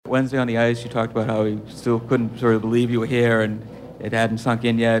Wednesday on the ice, you talked about how you still couldn't sort of believe you were here, and it hadn't sunk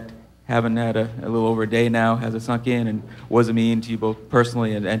in yet. Haven't had a little over a day now. Has it sunk in, and what does it mean to you both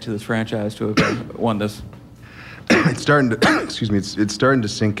personally and to this franchise to have won this? It's starting to, excuse me, it's starting to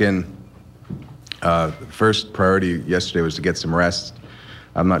sink in. First priority yesterday was to get some rest.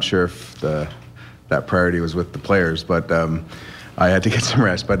 I'm not sure if that priority was with the players, but I had to get some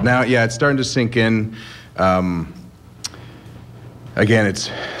rest. But now, yeah, it's starting to sink in. Again, it's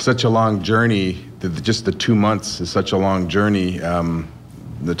such a long journey. Just the 2 months is such a long journey.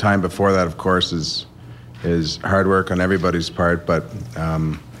 The time before that, of course, is hard work on everybody's part. But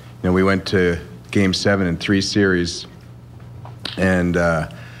we went to Game 7 in 3 series, and it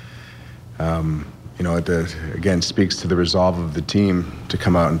again speaks to the resolve of the team to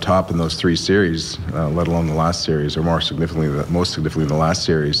come out on top in those 3 series, let alone the last series, or most significantly the last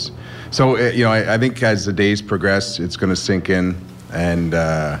series. So I think as the days progress, it's going to sink in, and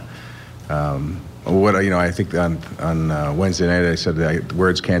I think on Wednesday night I said that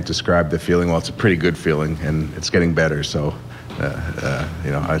words can't describe the feeling. Well, it's a pretty good feeling, and it's getting better. So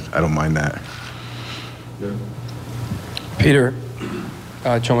I don't mind that. Peter,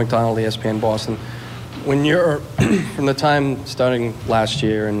 Joe McDonald, ESPN Boston. When you're, from the time starting last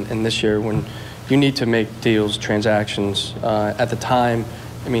year and this year, when you need to make deals, transactions, at the time,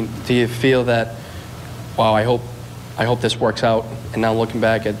 I mean, do you feel that, wow, I hope this works out, and now looking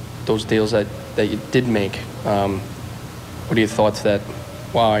back at those deals that you did make, what are your thoughts that,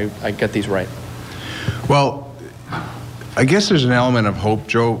 wow, I get these right? Well, I guess there's an element of hope,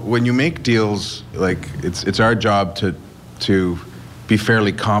 Joe. When you make deals, like it's our job to be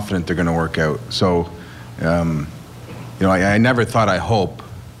fairly confident they're going to work out. So, I never thought I hope.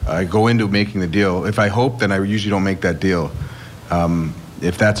 I go into making the deal. If I hope, then I usually don't make that deal.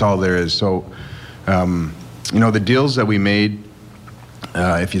 If that's all there is. So, the deals that we made,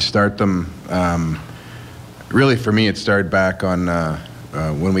 if you start them, really for me, it started back on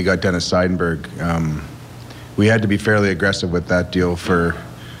when we got Dennis Seidenberg. We had to be fairly aggressive with that deal for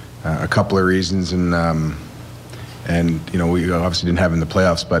a couple of reasons, and we obviously didn't have him in the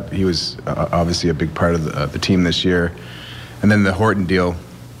playoffs, but he was obviously a big part of the team this year. And then the Horton deal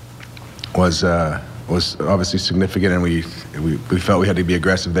was obviously significant, and we felt we had to be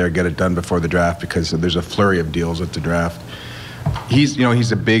aggressive there, get it done before the draft, because there's a flurry of deals at the draft.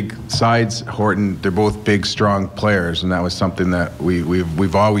 He's a big sides, Horton. They're both big, strong players, and that was something that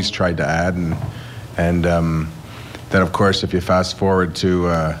we've always tried to add. And then, of course, if you fast forward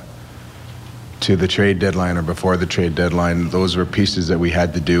to the trade deadline or before the trade deadline, those were pieces that we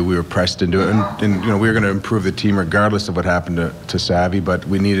had to do. We were pressed into it, and we were going to improve the team regardless of what happened to Savvy. But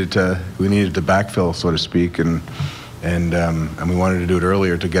we needed to backfill, so to speak, and we wanted to do it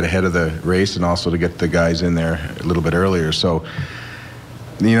earlier to get ahead of the race, and also to get the guys in there a little bit earlier. So,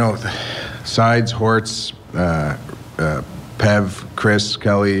 Sides, Hortz, Pev, Chris,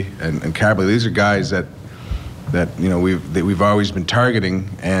 Kelly, and Kaberle, these are guys that we've always been targeting,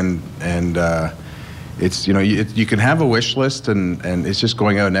 and it's you can have a wish list, and it's just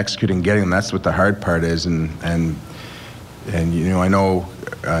going out and executing and getting them. That's what the hard part is, and I know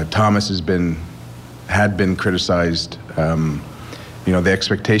Thomas had been criticized. The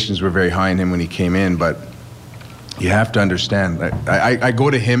expectations were very high in him when he came in, but you have to understand. I go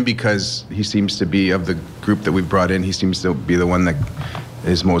to him because he seems to be, of the group that we've brought in, he seems to be the one that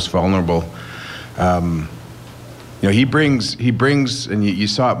is most vulnerable. He brings, and you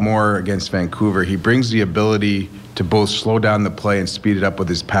saw it more against Vancouver, he brings the ability to both slow down the play and speed it up with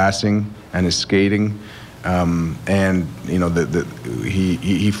his passing and his skating.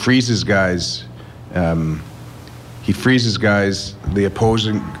 He freezes guys. He freezes guys, the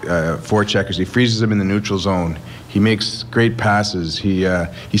opposing forecheckers. He freezes them in the neutral zone. He makes great passes. He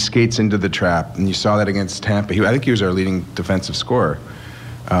skates into the trap, and you saw that against Tampa. I think he was our leading defensive scorer.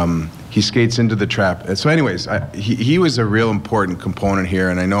 He skates into the trap. So, anyways, he was a real important component here,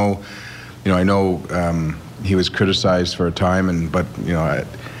 and I know he was criticized for a time, but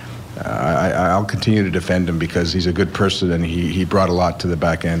I'll continue to defend him because he's a good person, and he brought a lot to the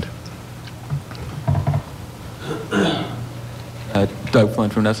back end. Doug Flynn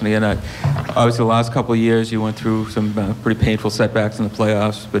from NESN again. Obviously, the last couple of years, you went through some pretty painful setbacks in the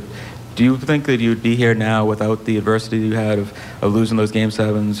playoffs, but do you think that you'd be here now without the adversity you had of losing those Game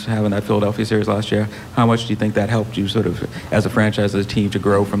 7s, having that Philadelphia series last year? How much do you think that helped you sort of, as a franchise, as a team, to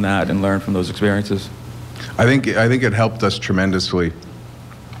grow from that and learn from those experiences? I think it helped us tremendously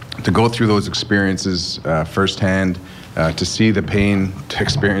to go through those experiences firsthand, to see the pain, to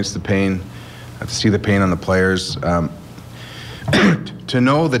experience the pain, to see the pain on the players. To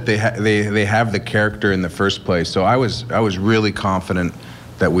know that they have the character in the first place. So I was really confident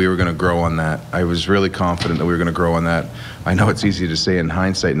that we were going to grow on that. I was really confident that we were going to grow on that. I know it's easy to say in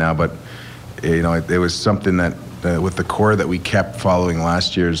hindsight now, but it was something that with the core that we kept following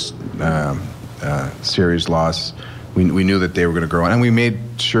last year's series loss, we knew that they were going to grow on, and we made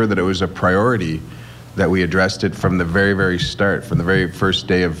sure that it was a priority, that we addressed it from the very, very start, from the very first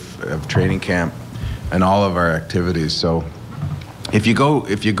day of training camp and all of our activities. So if you go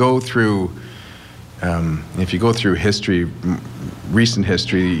through history, recent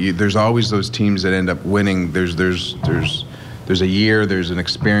history, there's always those teams that end up winning. There's a year, there's an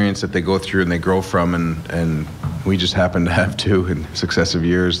experience that they go through and they grow from, and we just happened to have two in successive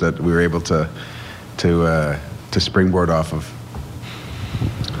years that we were able to springboard off of.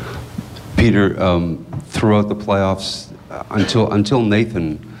 Peter, throughout the playoffs, until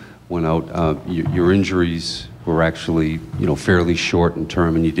Nathan went out, your injuries were actually, fairly short in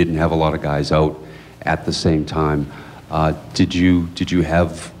term, and you didn't have a lot of guys out at the same time. Did you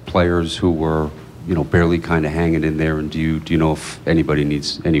have players who were, barely kind of hanging in there, and do you know if anybody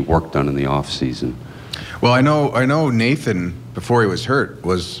needs any work done in the off season? Well, I know Nathan, before he was hurt,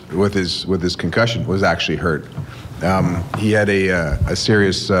 was with his concussion, was actually hurt. He had a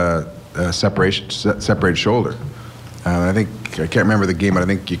serious separated shoulder. I can't remember the game, but I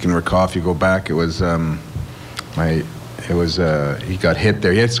think you can recall if you go back. It was he got hit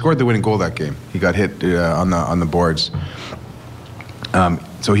there. He had scored the winning goal that game. He got hit on the boards.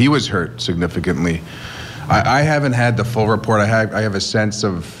 So he was hurt significantly. I haven't had the full report. I have a sense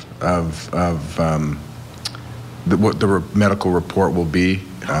of what the medical report will be,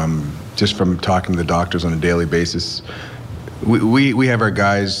 just from talking to the doctors on a daily basis. We have our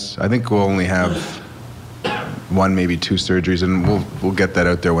guys. I think we'll only have one, maybe two surgeries, and we'll get that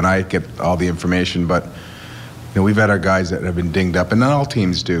out there when I get all the information. But we've had our guys that have been dinged up, and not all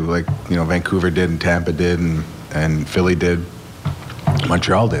teams do. Like Vancouver did, and Tampa did, and Philly did,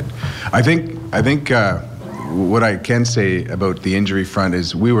 Montreal did. I think what I can say about the injury front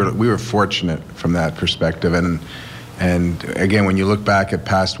is we were fortunate from that perspective, and again, when you look back at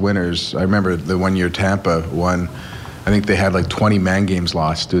past winners, I remember the one year Tampa won. I think they had like 20 man games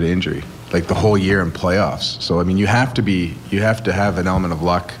lost due to injury, like the whole year in playoffs. So I mean, you have to have an element of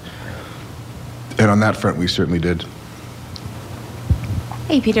luck, and on that front, we certainly did.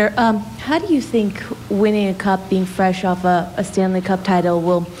 Hey, Peter, how do you think winning a cup, being fresh off a Stanley Cup title,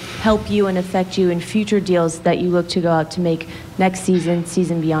 will help you and affect you in future deals that you look to go out to make next season,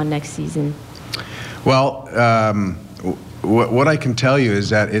 season beyond next season? Well, what I can tell you is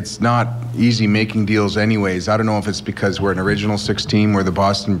that it's not easy making deals anyways. I don't know if it's because we're an original six team, we're the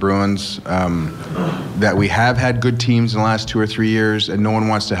Boston Bruins, that we have had good teams in the last 2 or 3 years and no one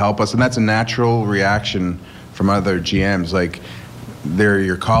wants to help us, and that's a natural reaction from other GMs. Like, they're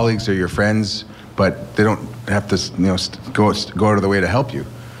your colleagues, they're your friends, but they don't have to go out of the way to help you.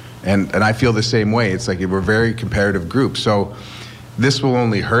 And I feel the same way. It's like we're a very competitive group. So this will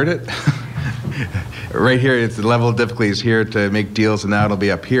only hurt it. Right here, it's the level of difficulty is here to make deals, and now it'll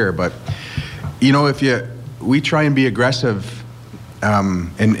be up here. But we try and be aggressive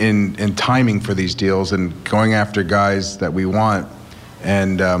in timing for these deals and going after guys that we want,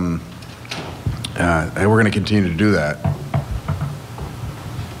 and we're going to continue to do that.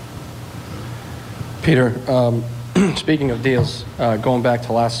 Peter, speaking of deals, going back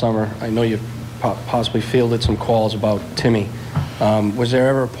to last summer, I know you possibly fielded some calls about Timmy. Was there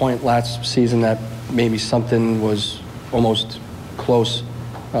ever a point last season that maybe something was almost close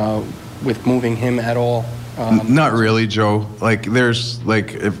with moving him at all? Not really, Joe. Like, there's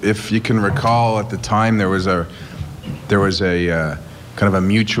if you can recall, at the time there was a kind of a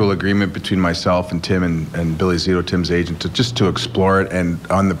mutual agreement between myself and Tim and Billy Zito, Tim's agent, to explore it, and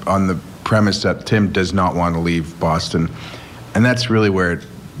on the premise that Tim does not want to leave Boston, and that's really where it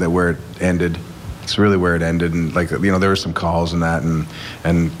ended. It's really where it ended, and there were some calls and that, and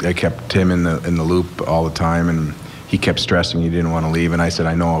I kept Tim in the loop all the time, and he kept stressing he didn't want to leave, and I said,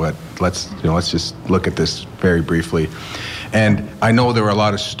 I know, but let's just look at this very briefly. And I know there were a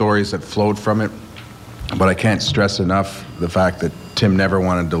lot of stories that flowed from it, but I can't stress enough the fact that Tim never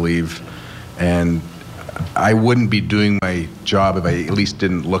wanted to leave, and I wouldn't be doing my job if I at least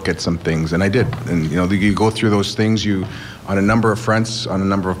didn't look at some things, and I did. And you go through those things, on a number of fronts, on a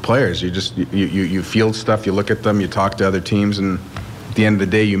number of players. You field stuff, you look at them, you talk to other teams, and at the end of the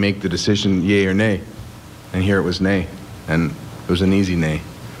day, you make the decision, yay or nay. And here it was nay, and it was an easy nay.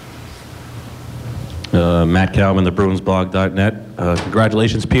 Matt Kalman, the BruinsBlog.net.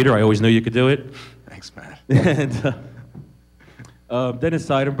 Congratulations, Peter. I always knew you could do it. Thanks, Matt. And Dennis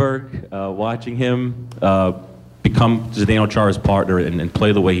Seidenberg, watching him become Zdeno Chara's partner and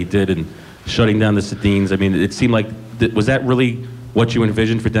play the way he did and shutting down the Sedins. I mean, it seemed like, was that really what you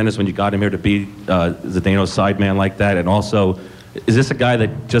envisioned for Dennis when you got him here to be Zdeno's side man like that? And also, is this a guy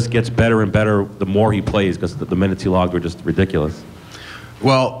that just gets better and better the more he plays, because the minutes he logged were just ridiculous?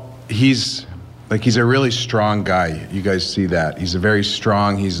 Well, he's a really strong guy. You guys see that. He's a very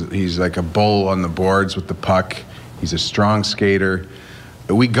strong, he's like a bull on the boards with the puck. He's a strong skater.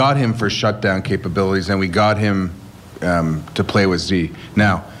 We got him for shutdown capabilities, and we got him to play with Z.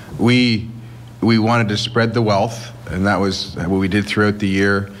 Now, we wanted to spread the wealth, and that was what we did throughout the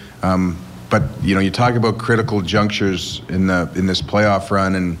year. But you talk about critical junctures in this playoff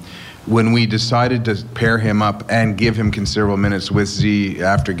run, and when we decided to pair him up and give him considerable minutes with Z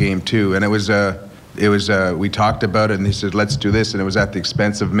after game 2, and it was we talked about it, and he said, let's do this, and it was at the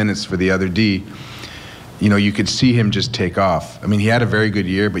expense of minutes for the other D. You could see him just take off. I mean, he had a very good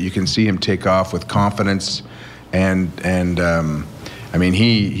year, but you can see him take off with confidence, and I mean,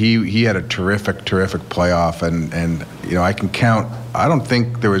 he had a terrific playoff, and I can count. I don't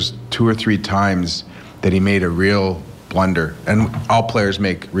think there was 2 or 3 times that he made a real blunder, and all players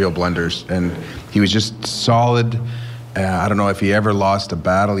make real blunders, and he was just solid. I don't know if he ever lost a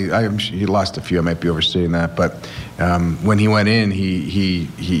battle. He lost a few. I might be overstating that, but when he went in, he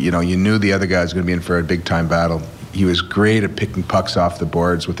you knew the other guy was going to be in for a big time battle. He was great at picking pucks off the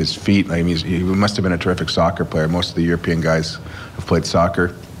boards with his feet. I mean, he must have been a terrific soccer player. Most of the European guys have played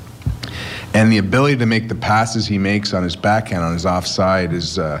soccer, and the ability to make the passes he makes on his backhand, on his offside,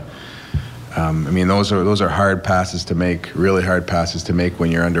 is. I mean, those are hard passes to make, really hard passes to make when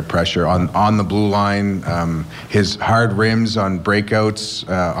you're under pressure on the blue line. His hard rims on breakouts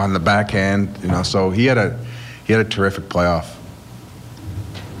on the backhand, So he had a terrific playoff.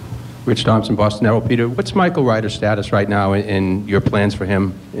 Rich Thompson, Boston Herald. Peter, what's Michael Ryder's status right now and your plans for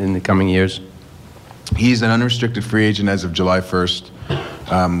him in the coming years? He's an unrestricted free agent as of July 1st.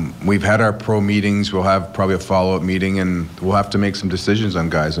 We've had our pro meetings. We'll have probably a follow-up meeting, and we'll have to make some decisions on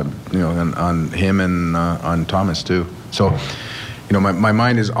guys, on him and on Thomas too. So, my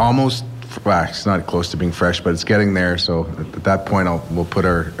mind is almost, well, it's not close to being fresh, but it's getting there. So at that point, we'll put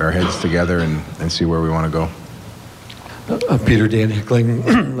our heads together and see where we want to go. Peter, Dan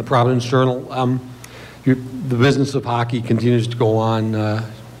Hickling, the Providence Journal. The business of hockey continues to go on.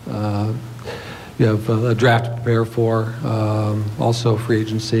 You have a draft to prepare for, also free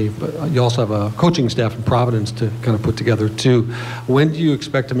agency, but you also have a coaching staff in Providence to kind of put together too. When do you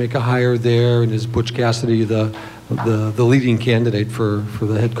expect to make a hire there, and is Butch Cassidy the leading candidate for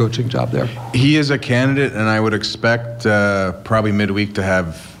the head coaching job there? He is a candidate, and I would expect probably midweek to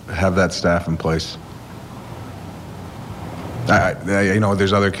have that staff in place.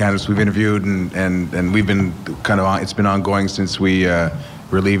 There's other candidates we've interviewed, and we've been kind of it's been ongoing since we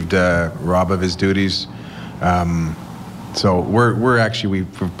relieved Rob of his duties. So we're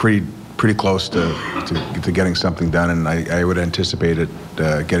pretty close to getting something done, and I would anticipate it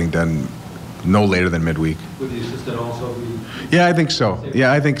getting done no later than midweek. Would the assistant also be? Yeah, I think so.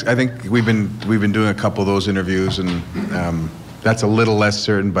 Yeah, I think we've been doing a couple of those interviews, and that's a little less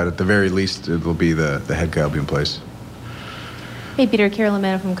certain, but at the very least, it'll be the head guy will be in place. Hey, Peter, Carolyn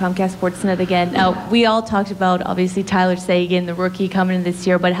Manna from Comcast Sportsnet again. We all talked about, obviously, Tyler Seguin, the rookie coming in this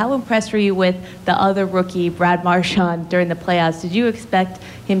year, but how impressed were you with the other rookie, Brad Marchand, during the playoffs? Did you expect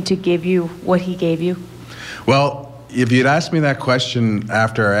him to give you what he gave you? Well, if you'd asked me that question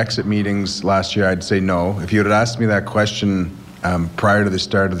after our exit meetings last year, I'd say no. If you had asked me that question prior to the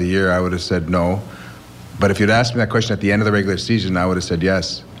start of the year, I would have said no. But if you'd asked me that question at the end of the regular season, I would have said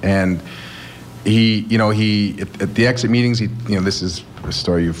yes. And he at the exit meetings, this is a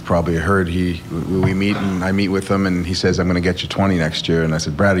story you've probably heard. We meet, and I meet with him, and he says, "I'm going to get you 20 next year." And I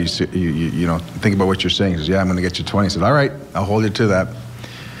said, "Brad, you think about what you're saying." He says, "Yeah, I'm going to get you 20." I said, "All right, I'll hold you to that."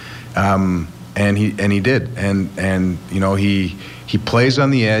 And he did, and he plays on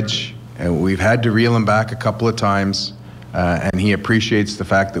the edge, and we've had to reel him back a couple of times, and he appreciates the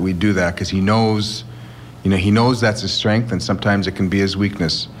fact that we do that, because he knows that's his strength, and sometimes it can be his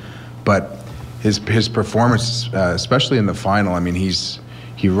weakness, but. His performance, especially in the final, I mean,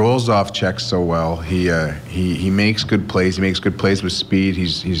 he rolls off checks so well. He makes good plays. He makes good plays with speed.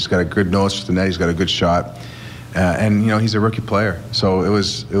 He's got a good nose for the net. He's got a good shot, and he's a rookie player. So it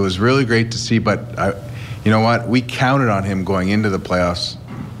was really great to see. But you know what? We counted on him going into the playoffs.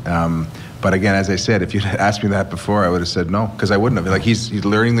 But again, as I said, if you'd asked me that before, I would have said no, because I wouldn't have. Like he's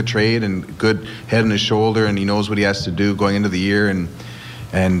learning the trade, and good head on his shoulder, and he knows what he has to do going into the year, and.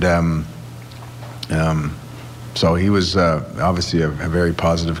 So he was obviously a very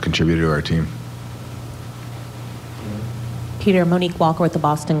positive contributor to our team. Peter, Monique Walker with the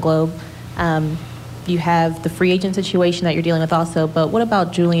Boston Globe. you have the free agent situation that you're dealing with also, but what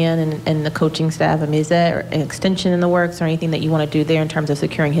about Julian and the coaching staff? I mean, is there an extension in the works or anything that you want to do there in terms of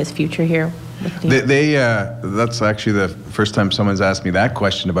securing his future here? That's actually the first time someone's asked me that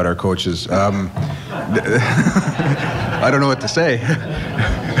question about our coaches. I don't know what to say.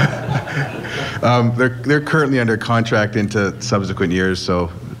 They're currently under contract into subsequent years,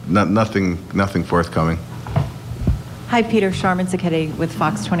 so nothing forthcoming. Hi, Peter. Sharman Zachetti with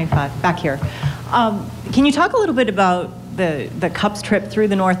Fox 25, back here. Can you talk a little bit about the Cubs trip through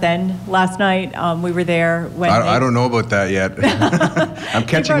the North End last night? We were there when I don't know about that yet. I'm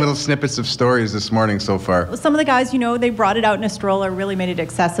catching little snippets of stories this morning so far. Some of the guys, they brought it out in a stroller, really made it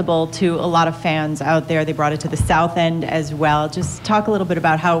accessible to a lot of fans out there. They brought it to the South End as well. Just talk a little bit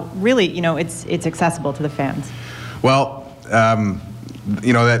about how really, it's accessible to the fans. Well,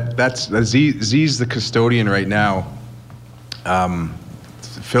 that's Z's the custodian right now.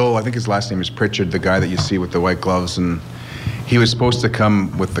 Phil, I think his last name is Pritchard, the guy that you see with the white gloves, and he was supposed to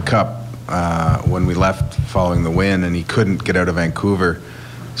come with the cup when we left following the win, and he couldn't get out of Vancouver.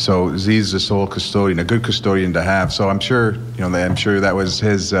 So Z's the sole custodian, a good custodian to have. So I'm sure, I'm sure that was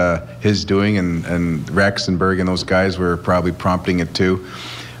his doing, and Rex and Berg and those guys were probably prompting it too.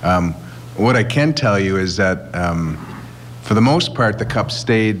 What I can tell you is that for the most part, the cup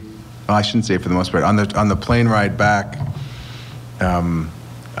stayed. Well, I shouldn't say for the most part. On the plane ride back,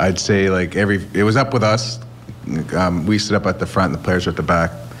 I'd say it was up with us. We stood up at the front, and the players were at the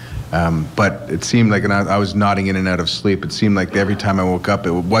back. But it seemed like, and I was nodding in and out of sleep. It seemed like every time I woke up,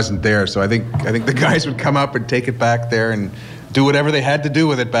 it wasn't there. So I think the guys would come up and take it back there and do whatever they had to do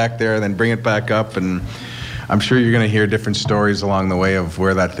with it back there, and then bring it back up. And I'm sure you're going to hear different stories along the way of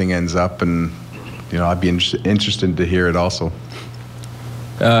where that thing ends up. And I'd be interested to hear it also.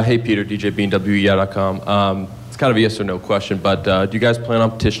 Hey, Peter, DJ Bean, WEI.com. It's kind of a yes or no question, but do you guys plan on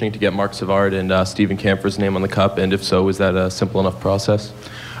petitioning to get Mark Savard and Stephen Kampfer's name on the cup? And if so, is that a simple enough process?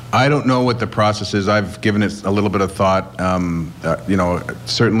 I don't know what the process is. I've given it a little bit of thought.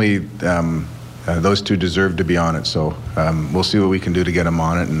 Certainly those two deserve to be on it. So we'll see what we can do to get them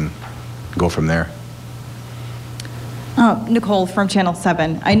on it and go from there. Nicole from Channel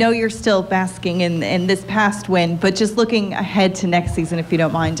 7. I know you're still basking in this past win, but just looking ahead to next season, if you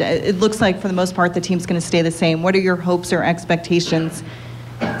don't mind, it looks like for the most part the team's going to stay the same. What are your hopes or expectations?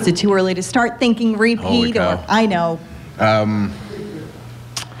 Is it too early to start thinking repeat? Or I know.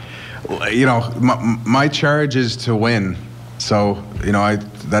 My charge is to win. So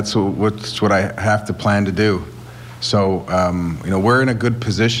that's what I have to plan to do. So we're in a good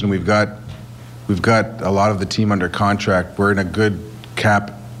position. We've got a lot of the team under contract. We're in a good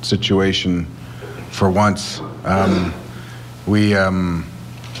cap situation for once. We've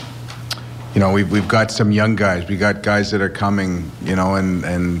got some young guys. We got guys that are coming,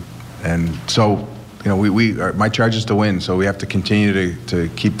 and so my charge is to win. So we have to continue to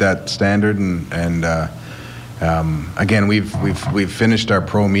keep that standard. And again, we've finished our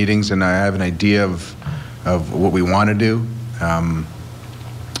pro meetings, and I have an idea of what we want to do.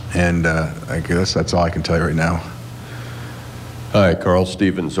 I guess that's all I can tell you right now. Hi, Carl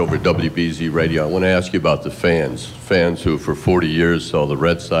Stevens over at WBZ Radio. I want to ask you about the fans who for 40 years saw the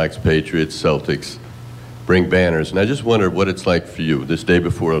Red Sox, Patriots, Celtics bring banners. And I just wondered what it's like for you this day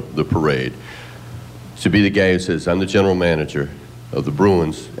before the parade to be the guy who says, I'm the general manager of the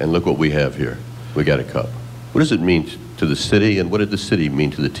Bruins, and look what we have here. We got a cup. What does it mean to the city, and what did the city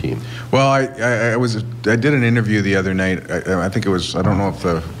mean to the team? Well, I did an interview the other night. I think it was, I don't know if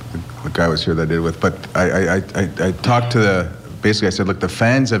the guy was here that I did it with, but I talked to basically I said, look, the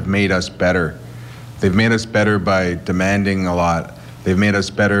fans have made us better. They've made us better by demanding a lot. They've made us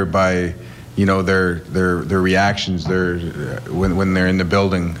better by, their reactions, when they're in the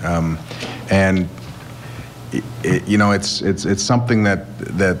building, and it's something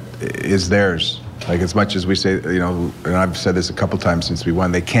that is theirs. Like, as much as we say, and I've said this a couple times since we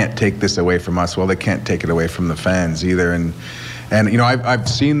won, they can't take this away from us. Well, they can't take it away from the fans either. And I've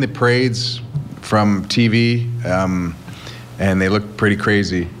seen the parades from TV, and they look pretty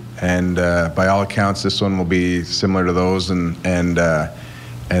crazy. And by all accounts, this one will be similar to those, and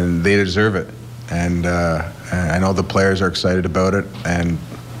they deserve it. And I know the players are excited about it, and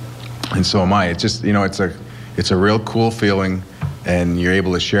so am I. It's just, it's a real cool feeling. And you're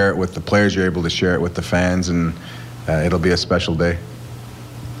able to share it with the players, you're able to share it with the fans, and it'll be a special day.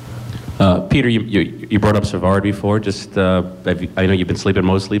 Peter, you brought up Savard before. Just I know you've been sleeping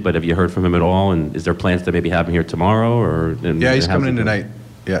mostly, but have you heard from him at all? And is there plans to maybe have him here tomorrow? Yeah, he's coming in tonight.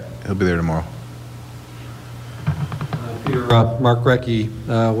 Yeah, he'll be there tomorrow. Peter, Mark Recchi,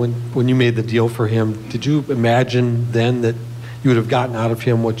 when you made the deal for him, did you imagine then that you would have gotten out of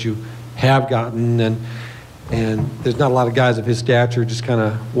him what you have gotten, and there's not a lot of guys of his stature just kind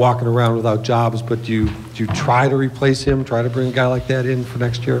of walking around without jobs, but do you try to replace him, try to bring a guy like that in for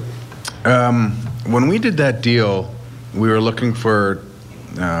next year? When we did that deal, we were looking for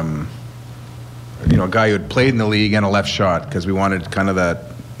a guy who had played in the league and a left shot, because we wanted kind of that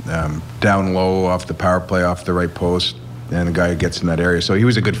down low off the power play, off the right post, and a guy who gets in that area. So he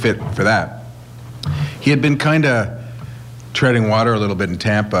was a good fit for that. He had been kind of treading water a little bit in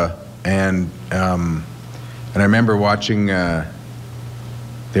Tampa, and I remember watching, they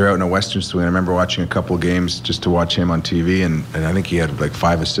were out in a Western Swing. I remember watching a couple of games just to watch him on TV, and I think he had like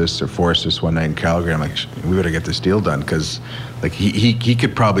 5 assists or 4 assists one night in Calgary. I'm like, we better get this deal done, because like he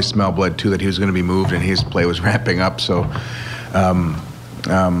could probably smell blood too, that he was going to be moved, and his play was ramping up. So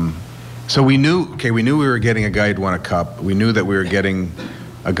so we knew we were getting a guy who'd won a cup. We knew that we were getting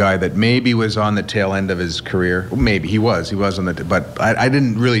a guy that maybe was on the tail end of his career. Well, maybe he was on the, but I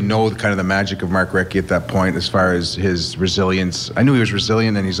didn't really know kind of the magic of Mark Recchi at that point as far as his resilience. I knew he was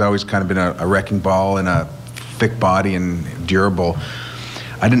resilient, and he's always kind of been a wrecking ball and a thick body and durable.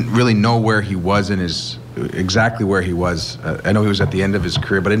 I didn't really know where he was exactly where he was. I know he was at the end of his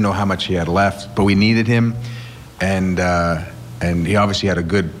career, but I didn't know how much he had left. But we needed him, and he obviously had a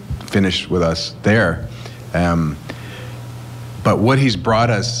good finish with us there. But what he's brought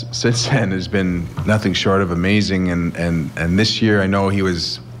us since then has been nothing short of amazing. And this year, I know he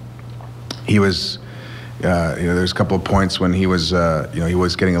was there's a couple of points when he was he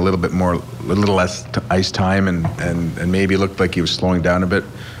was getting a little less ice time, and maybe looked like he was slowing down a bit.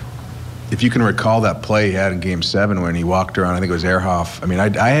 If you can recall that play he had in Game 7 when he walked around, I think it was Ehrhoff. I mean,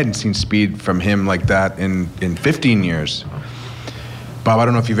 I hadn't seen speed from him like that in 15 years. Bob, I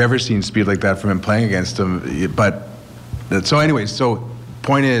don't know if you've ever seen speed like that from him playing against him, but. So anyways,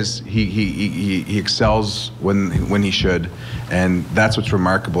 point is he excels when he should, and that's what's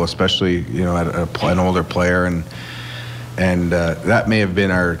remarkable, especially at an older player, and that may have been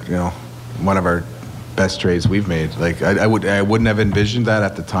our one of our best trades we've made. Like I wouldn't have envisioned that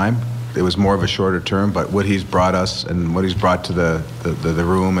at the time. It was more of a shorter term, but what he's brought us and what he's brought to the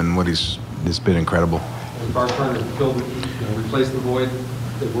room and it's been incredible. As far as trying to replace the void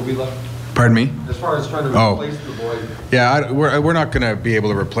that will be left. Pardon me? As far as trying to replace the void. Yeah, we're not going to be able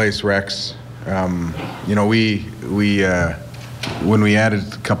to replace Rex. When we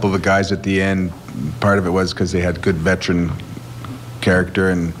added a couple of the guys at the end, part of it was because they had good veteran character,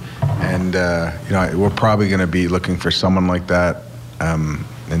 and we're probably going to be looking for someone like that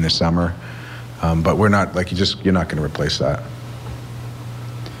in the summer. But we're not you're not going to replace that.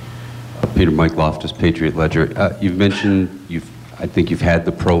 Peter, Mike Loftus, Patriot Ledger. You've mentioned I think you've had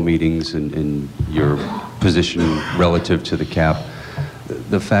the pro meetings and your position relative to the cap.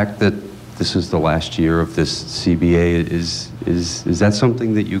 The fact that this is the last year of this CBA, is that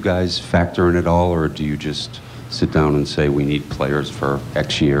something that you guys factor in at all, or do you just sit down and say we need players for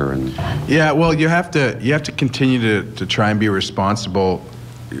X year? And yeah, well, you have to continue to try and be responsible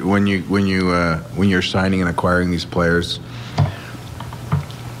when you're signing and acquiring these players.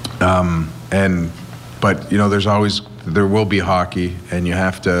 But there will be hockey, and you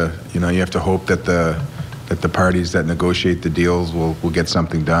have to hope that the parties that negotiate the deals will get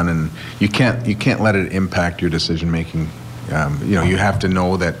something done, and you can't let it impact your decision making. You have to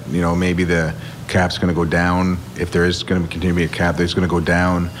know that maybe the cap's going to go down. If there is going to continue to be a cap, there's going to go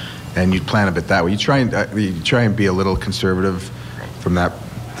down, and you plan a bit that way. You try and be a little conservative from that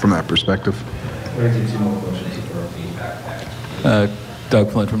perspective.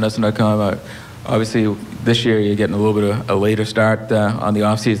 Doug Flynn from NESN.com. Obviously, this year you're getting a little bit of a later start on the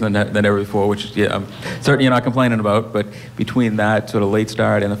offseason than ever before, which I'm certain you're not complaining about. But between that sort of late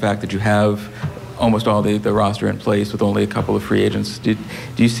start and the fact that you have almost all the roster in place with only a couple of free agents, do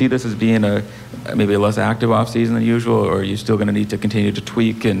you see this as being maybe a less active offseason than usual, or are you still going to need to continue to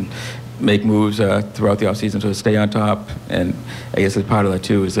tweak and make moves throughout the offseason to stay on top? And I guess as part of that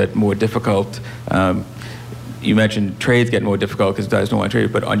too, is that more difficult? You mentioned trades get more difficult because guys don't want to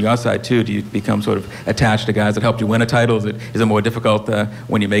trade, but on your side too, do you become sort of attached to guys that helped you win a title? Is it more difficult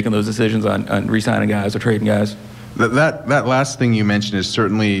when you're making those decisions on re-signing guys or trading guys? That last thing you mentioned is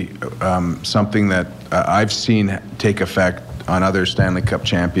certainly something that I've seen take effect on other Stanley Cup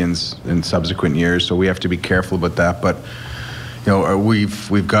champions in subsequent years, so we have to be careful about that. But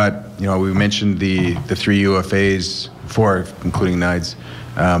we've got we mentioned the 3 UFAs, 4 including Nides,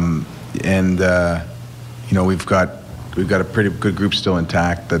 we've got a pretty good group still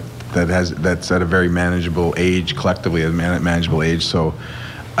intact that's at a very manageable age, collectively a manageable age. So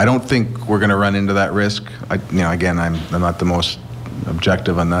I don't think we're going to run into that risk. Again, I'm not the most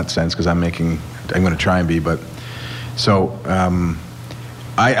objective on that sense because I'm going to try and be, but so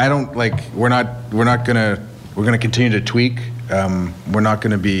I don't like. We're gonna continue to tweak. We're not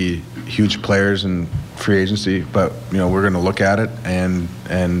gonna be huge players in free agency, but we're gonna look at it, and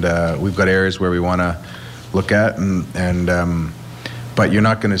we've got areas where we want to look at, but you're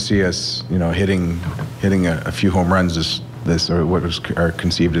not gonna see us, hitting a few home runs this or what are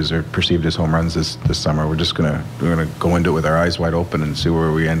conceived as or perceived as home runs this summer. We're gonna go into it with our eyes wide open and see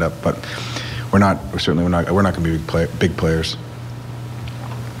where we end up, but we're not gonna be big players.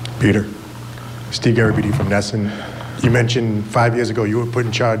 Peter, Steve Garabedian from NESN. You mentioned 5 years ago you were put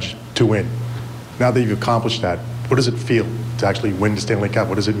in charge to win. Now that you've accomplished that, what does it feel to actually win the Stanley Cup?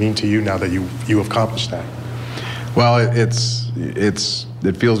 What does it mean to you now that you have accomplished that? Well, it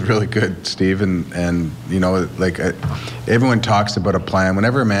feels really good, Steve, and everyone talks about a plan.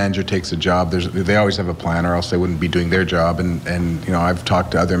 Whenever a manager takes a job, they always have a plan, or else they wouldn't be doing their job. And I've talked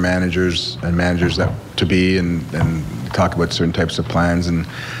to other managers and managers that to be and talk about certain types of plans, and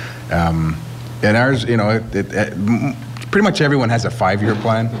ours, pretty much everyone has a 5-year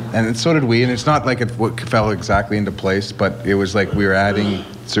plan, and so did we. And it's not like it fell exactly into place, but it was like we were adding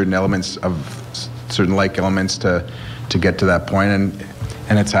certain elements to get to that point,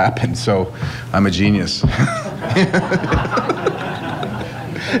 and it's happened. So I'm a genius.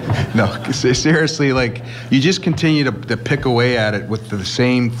 No, seriously, like you just continue to pick away at it with the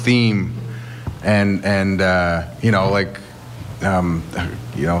same theme, and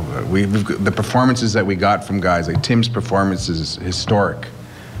we've the performances that we got from guys like Tim's performance is historic,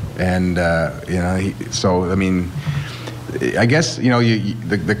 and so I mean, I guess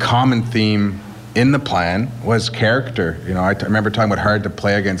the common theme in the plan was character. I remember talking about hard to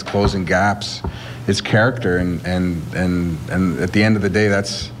play against, closing gaps. It's character, and at the end of the day,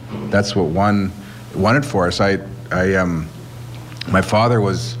 that's what won it for us. My father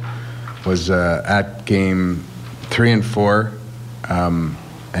was at game 3 and 4,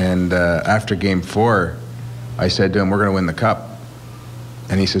 and after game 4, I said to him, "We're going to win the cup,"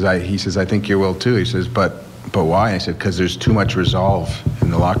 and he says, "I think you will too." He says, "But why?" And I said, "Because there's too much resolve in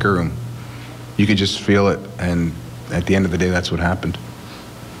the locker room. You could just feel it, and at the end of the day, that's what happened."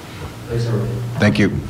 Thank you.